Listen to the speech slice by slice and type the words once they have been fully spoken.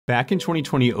Back in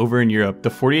 2020 over in Europe, the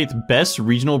 48th best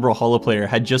regional Brawlhalla player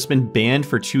had just been banned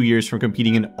for 2 years from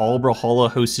competing in all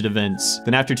Brawlhalla hosted events.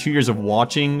 Then after 2 years of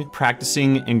watching,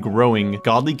 practicing, and growing,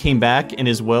 Godly came back and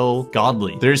is, well,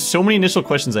 godly. There's so many initial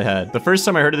questions I had. The first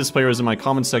time I heard of this player was in my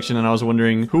comments section and I was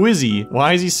wondering, who is he?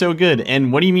 Why is he so good?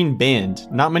 And what do you mean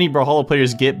banned? Not many Brawlhalla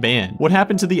players get banned. What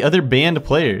happened to the other banned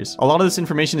players? A lot of this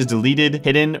information is deleted,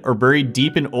 hidden, or buried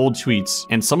deep in old tweets,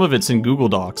 and some of it's in Google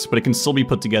Docs, but it can still be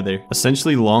put together.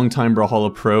 Essentially, longtime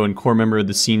Brawlhalla pro and core member of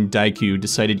the scene Daiku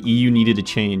decided EU needed a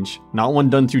change. Not one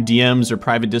done through DMs or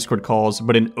private Discord calls,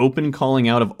 but an open calling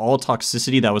out of all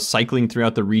toxicity that was cycling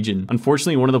throughout the region.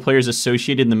 Unfortunately, one of the players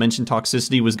associated in the mentioned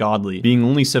toxicity was Godly. Being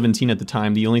only 17 at the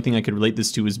time, the only thing I could relate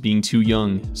this to was being too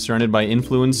young, surrounded by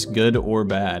influence, good or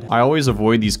bad. I always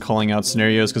avoid these calling out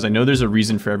scenarios because I know there's a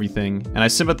reason for everything, and I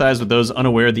sympathize with those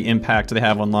unaware of the impact they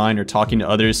have online or talking to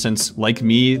others since, like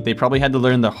me, they probably had to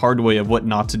learn the hard way of what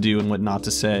not to do and what not to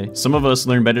say. Some of us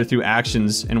learn better through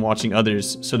actions and watching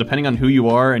others, so depending on who you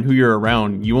are and who you're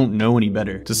around, you won't know any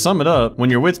better. To sum it up, when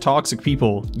you're with toxic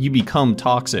people, you become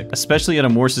toxic, especially at a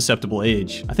more susceptible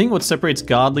age. I think what separates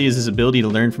Godly is his ability to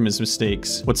learn from his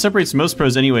mistakes. What separates most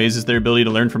pros anyways is their ability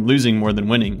to learn from losing more than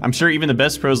winning. I'm sure even the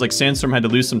best pros like Sandstorm had to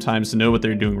lose sometimes to know what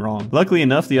they're doing wrong. Luckily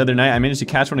enough, the other night I managed to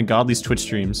catch one of Godly's Twitch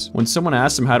streams. When someone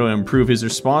asked him how to improve, his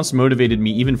response motivated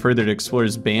me even further to explore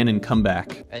his ban and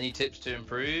comeback. Any tips to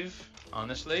improve?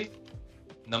 Honestly,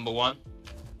 number one,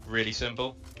 really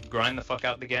simple, grind the fuck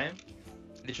out the game,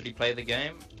 literally play the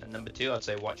game. And number two, I'd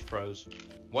say watch pros.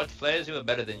 Watch players who are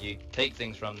better than you, take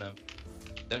things from them.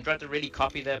 Don't try to really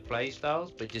copy their play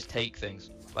styles, but just take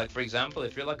things. Like for example,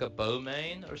 if you're like a bow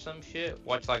main or some shit,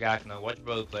 watch like Acno, watch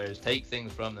bow players, take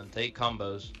things from them, take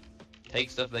combos, take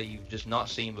stuff that you've just not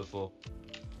seen before.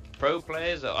 Pro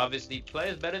players are obviously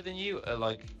players better than you, are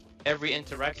like every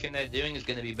interaction they're doing is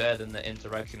going to be better than the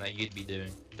interaction that you'd be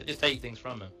doing. So just take things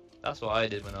from them. That's what I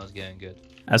did when I was getting good.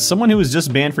 As someone who was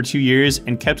just banned for 2 years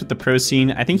and kept with the pro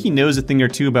scene, I think he knows a thing or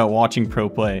two about watching pro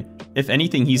play. If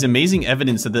anything, he's amazing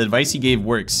evidence that the advice he gave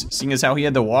works, seeing as how he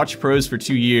had to watch pros for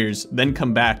 2 years, then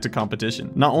come back to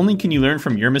competition. Not only can you learn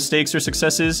from your mistakes or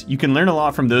successes, you can learn a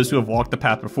lot from those who have walked the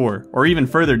path before, or even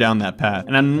further down that path.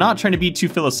 And I'm not trying to be too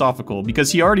philosophical,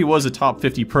 because he already was a top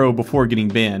 50 pro before getting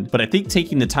banned, but I think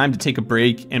taking the time to take a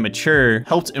break and mature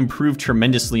helped improve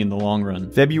tremendously in the long run.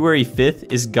 February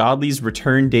 5th is Godly's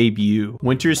return debut.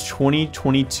 Winters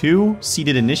 2022,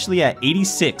 seated initially at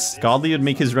 86, Godly would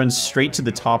make his run straight to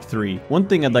the top 3. One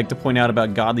thing I'd like to point out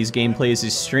about Godly's gameplay is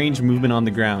his strange movement on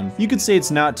the ground. You could say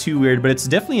it's not too weird, but it's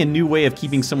definitely a new way of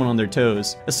keeping someone on their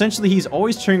toes. Essentially, he's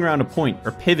always turning around a point,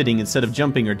 or pivoting instead of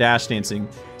jumping or dash dancing.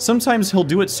 Sometimes he'll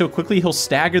do it so quickly he'll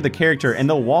stagger the character and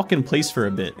they'll walk in place for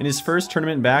a bit. In his first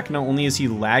tournament back, not only is he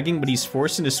lagging, but he's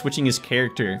forced into switching his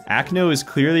character. Acno is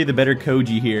clearly the better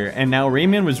Koji here, and now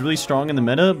Rayman was really strong in the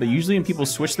meta, but usually when people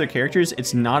switch their characters,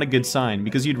 it's not a good sign,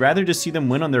 because you'd rather just see them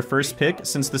win on their first pick,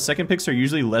 since the second picks are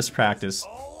usually less practice.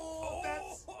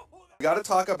 We got to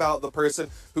talk about the person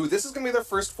who this is going to be their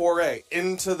first foray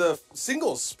into the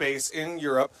singles space in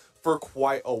Europe for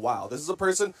quite a while. This is a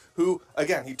person who,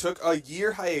 again, he took a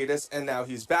year hiatus and now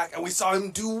he's back, and we saw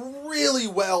him do really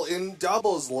well in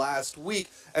doubles last week.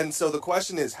 And so the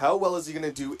question is, how well is he going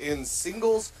to do in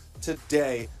singles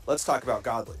today? Let's talk about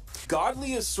Godly.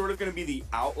 Godly is sort of going to be the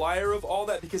outlier of all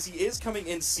that because he is coming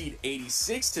in seed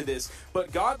 86 to this,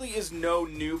 but Godly is no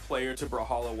new player to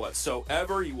Brawlhalla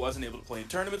whatsoever. He wasn't able to play in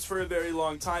tournaments for a very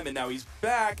long time, and now he's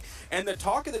back, and the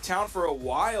talk of the town for a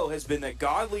while has been that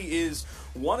Godly is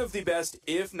one of the best,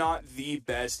 if not the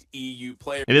best, EU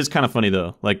player. It is kind of funny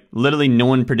though, like literally no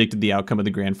one predicted the outcome of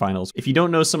the grand finals. If you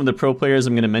don't know some of the pro players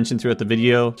I'm going to mention throughout the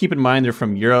video, keep in mind they're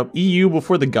from Europe. EU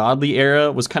before the Godly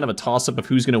era was kind of a toss-up of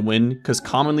who's going to win, because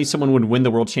commonly someone would win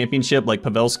the world championship like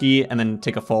Pavelski and then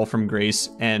take a fall from grace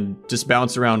and just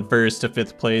bounce around first to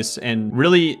 5th place, and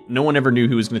really no one ever knew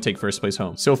who was going to take first place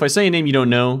home. So if I say a name you don't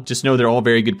know, just know they're all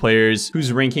very good players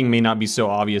whose ranking may not be so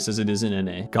obvious as it is in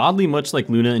NA. Godly, much like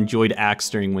Luna, enjoyed Axe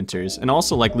during Winters, and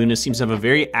also like Luna seems to have a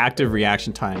very active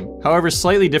reaction time. However,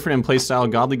 slightly different in playstyle,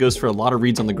 Godly goes for a lot of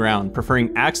reads on the ground,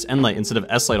 preferring Axe N-Light instead of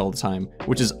S-Light all the time,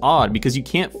 which is odd because you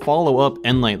can't follow up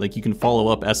N-Light like you can follow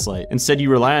up S-Light. Instead,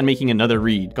 you rely on making another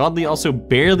read. Godly also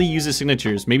barely uses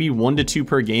signatures, maybe 1 to 2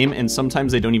 per game, and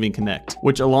sometimes they don't even connect,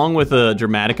 which along with a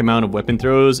dramatic amount of weapon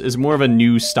throws is more of a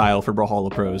new style for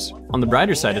Brawlhalla pros. On the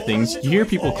brighter side of things, you hear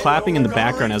people clapping in the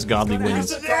background as Godly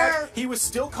wins. He was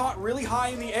still caught really high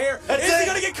in the air. Is he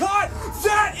gonna get caught?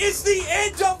 That is the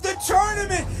end of the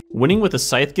tournament! Winning with a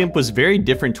Scythe Gimp was very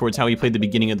different towards how he played the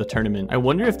beginning of the tournament. I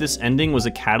wonder if this ending was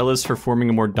a catalyst for forming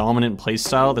a more dominant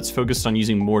playstyle that's focused on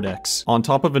using Mordex. On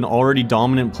top of an already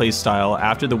dominant playstyle,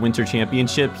 after the Winter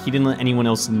Championship, he didn't let anyone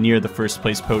else near the first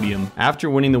place podium. After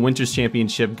winning the Winter's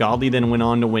Championship, Godly then went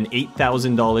on to win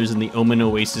 $8,000 in the Omen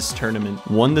Oasis tournament,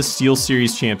 won the Steel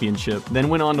Series Championship, then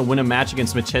went on to win a match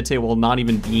against Machete while not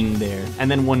even being there, and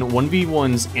then won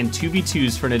 1v1s and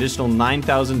 2v2s for an additional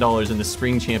 $9,000 in the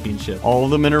Spring Championship. All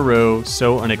of them in a row,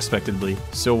 so unexpectedly.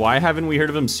 So why haven't we heard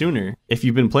of him sooner? If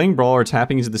you've been playing Brawl or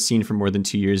tapping into the scene for more than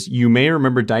 2 years, you may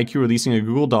remember Daiku releasing a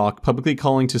Google Doc publicly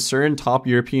calling to certain top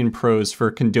European pros for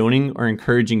condoning or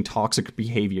encouraging toxic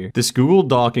behavior. This Google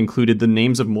Doc included the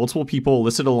names of multiple people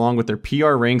listed along with their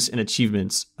PR ranks and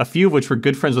achievements, a few of which were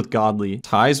good friends with Godly.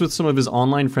 Ties with some of his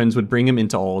online friends would bring him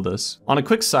into all of this. On a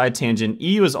quick side tangent,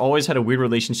 EU has always had a weird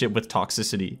relationship with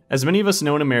toxicity. As many of us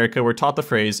know in America, we're taught the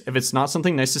phrase, if it's not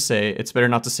something nice to say, it's better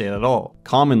not to say it at all.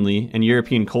 Commonly, in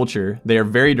European culture, they are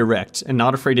very direct and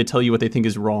not afraid to tell you what they think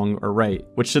is wrong or right,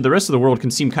 which to the rest of the world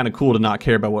can seem kind of cool to not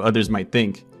care about what others might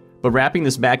think. But wrapping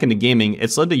this back into gaming,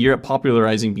 it's led to Europe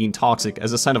popularizing being toxic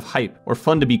as a sign of hype or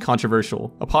fun to be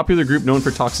controversial. A popular group known for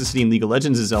toxicity in League of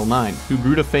Legends is L9, who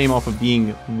grew to fame off of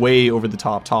being way over the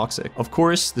top toxic. Of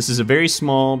course, this is a very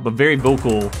small but very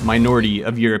vocal minority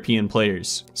of European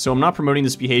players. So I'm not promoting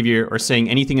this behavior or saying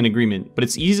anything in agreement, but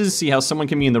it's easy to see how someone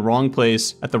can be in the wrong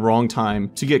place at the wrong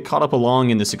time to get caught up along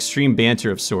in this extreme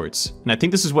banter of sorts. And I think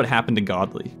this is what happened to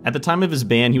Godly. At the time of his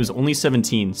ban, he was only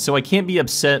 17, so I can't be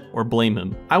upset or blame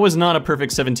him. I was not a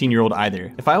perfect 17-year-old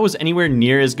either. If I was anywhere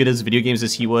near as good as video games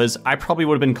as he was, I probably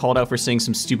would have been called out for saying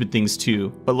some stupid things too.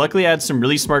 But luckily I had some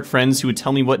really smart friends who would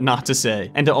tell me what not to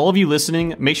say. And to all of you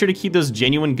listening, make sure to keep those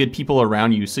genuine good people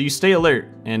around you so you stay alert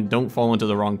and don't fall into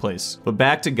the wrong place. But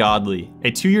back to Godly.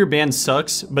 A 2-year ban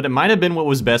sucks, but it might have been what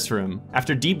was best for him.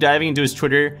 After deep diving into his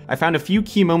Twitter, I found a few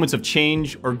key moments of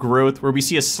change or growth where we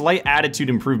see a slight attitude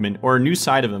improvement or a new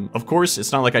side of him. Of course,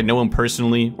 it's not like I know him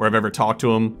personally or I've ever talked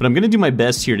to him, but I'm gonna do my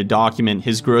best here to document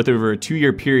his growth over a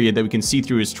 2-year period that we can see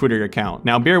through his Twitter account.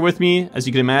 Now bear with me, as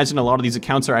you can imagine a lot of these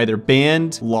accounts are either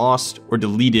banned, lost, or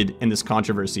deleted in this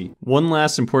controversy. One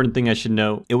last important thing I should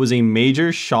note, it was a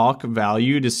major shock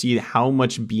value to see how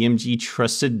much BMG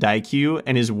trusted Daiku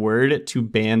and his word to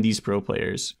ban these pro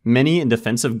players. Many in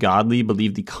defense of Godly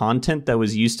believe the content that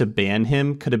was used to ban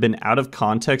him could have been out of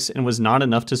context and was not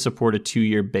enough to support a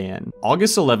 2-year ban.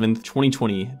 August 11th,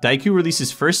 2020, Daiku released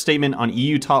his first statement on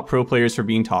EU top pro players for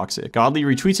being toxic. Godly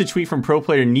retweets a tweet from pro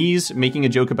player Knees making a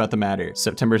joke about the matter.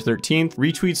 September 13th,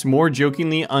 retweets more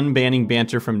jokingly unbanning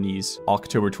banter from Knees.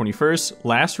 October 21st,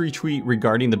 last retweet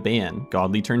regarding the ban.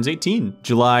 Godly turns 18.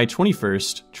 July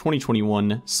 21st,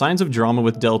 2021, signs of drama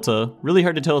with Delta. Really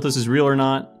hard to tell if this is real or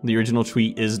not. The original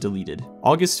tweet is deleted.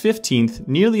 August 15th,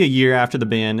 nearly a year after the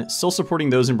ban, still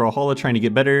supporting those in Brawlhalla trying to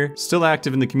get better, still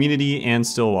active in the community, and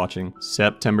still watching.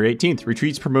 September 18th,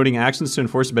 retweets promoting actions to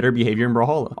enforce better behavior in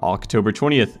Brawlhalla. October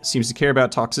 20th, seems to care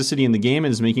about toxicity in the game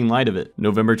and is making light of it.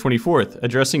 November 24th,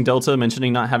 addressing Delta,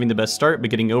 mentioning not having the best start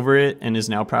but getting over it and is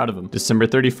now proud of him. December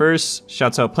 31st,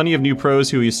 shouts out plenty of new pros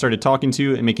who he started talking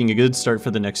to and making a good start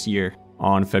for the next year.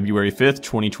 On February 5th,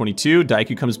 2022,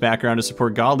 Daiku comes back around to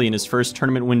support Godly in his first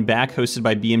tournament win back hosted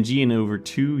by BMG in over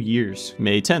 2 years.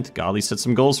 May 10th, Godly sets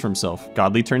some goals for himself.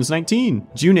 Godly turns 19.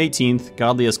 June 18th,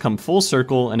 Godly has come full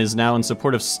circle and is now in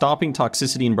support of stopping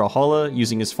toxicity in Brawlhalla,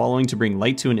 using his following to bring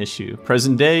light to an issue.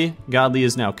 Present day, Godly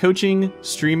is now coaching,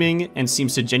 streaming, and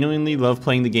seems to genuinely love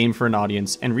playing the game for an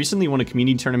audience, and recently won a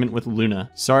community tournament with Luna.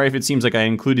 Sorry if it seems like I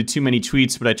included too many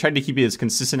tweets, but I tried to keep it as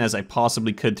consistent as I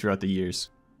possibly could throughout the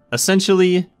years.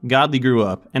 Essentially, Godly grew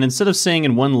up, and instead of saying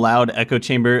in one loud echo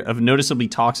chamber of noticeably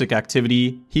toxic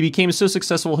activity, he became so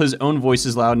successful his own voice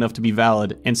is loud enough to be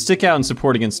valid and stick out in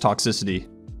support against toxicity.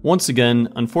 Once again,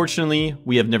 unfortunately,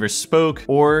 we have never spoke,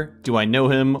 or do I know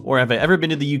him, or have I ever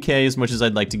been to the UK as much as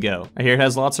I'd like to go. I hear it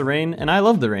has lots of rain, and I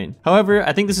love the rain. However,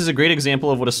 I think this is a great example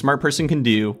of what a smart person can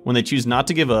do when they choose not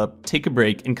to give up, take a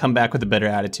break, and come back with a better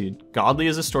attitude. Godly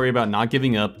is a story about not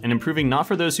giving up and improving not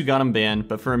for those who got him banned,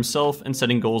 but for himself and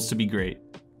setting goals to be great.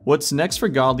 What's next for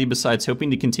Godly besides hoping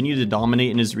to continue to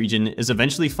dominate in his region is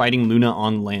eventually fighting Luna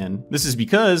on LAN. This is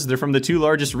because they're from the 2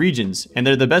 largest regions, and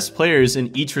they're the best players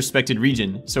in each respected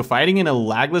region, so fighting in a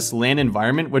lagless LAN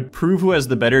environment would prove who has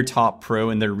the better top pro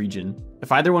in their region.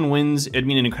 If either one wins, it'd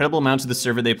mean an incredible amount to the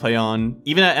server they play on.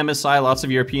 Even at MSI, lots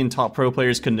of European top pro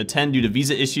players couldn't attend due to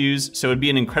visa issues, so it'd be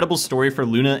an incredible story for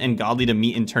Luna and Godly to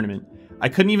meet in tournament. I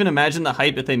couldn't even imagine the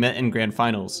hype if they met in grand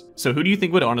finals. So who do you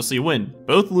think would honestly win?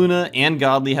 Both Luna and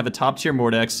Godly have a top tier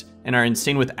Mordex and are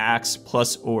insane with Axe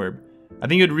plus Orb. I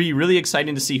think it would be really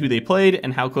exciting to see who they played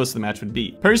and how close the match would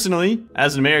be. Personally,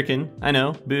 as an American, I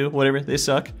know, boo, whatever, they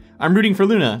suck, I'm rooting for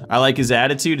Luna. I like his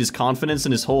attitude, his confidence,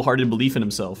 and his wholehearted belief in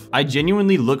himself. I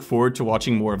genuinely look forward to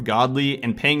watching more of Godly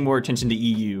and paying more attention to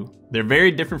EU. They're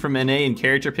very different from NA in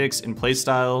character picks and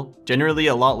playstyle, generally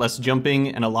a lot less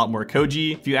jumping and a lot more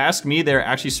Koji. If you ask me, they're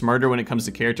actually smarter when it comes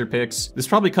to character picks. This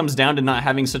probably comes down to not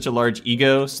having such a large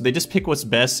ego, so they just pick what's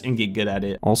best and get good at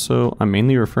it. Also, I'm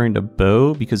mainly referring to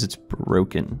Bo because it's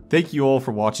broken. Thank you all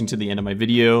for watching to the end of my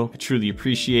video. I truly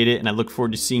appreciate it, and I look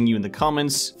forward to seeing you in the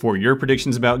comments for your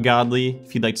predictions about Godly.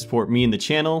 If you'd like to support me and the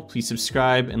channel, please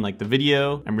subscribe and like the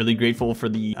video. I'm really grateful for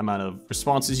the amount of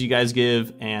responses you guys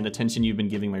give and attention you've been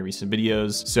giving my recent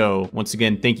videos. So once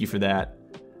again, thank you for that.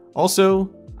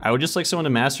 Also, I would just like someone to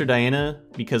master Diana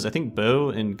because I think Bo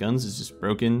and Guns is just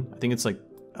broken. I think it's like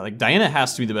Diana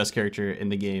has to be the best character in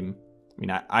the game. I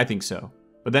mean, I think so.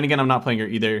 But then again, I'm not playing her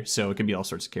either, so it can be all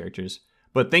sorts of characters.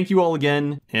 But thank you all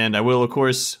again, and I will, of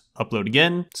course, upload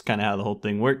again. It's kind of how the whole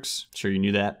thing works. I'm sure you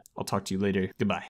knew that. I'll talk to you later. Goodbye.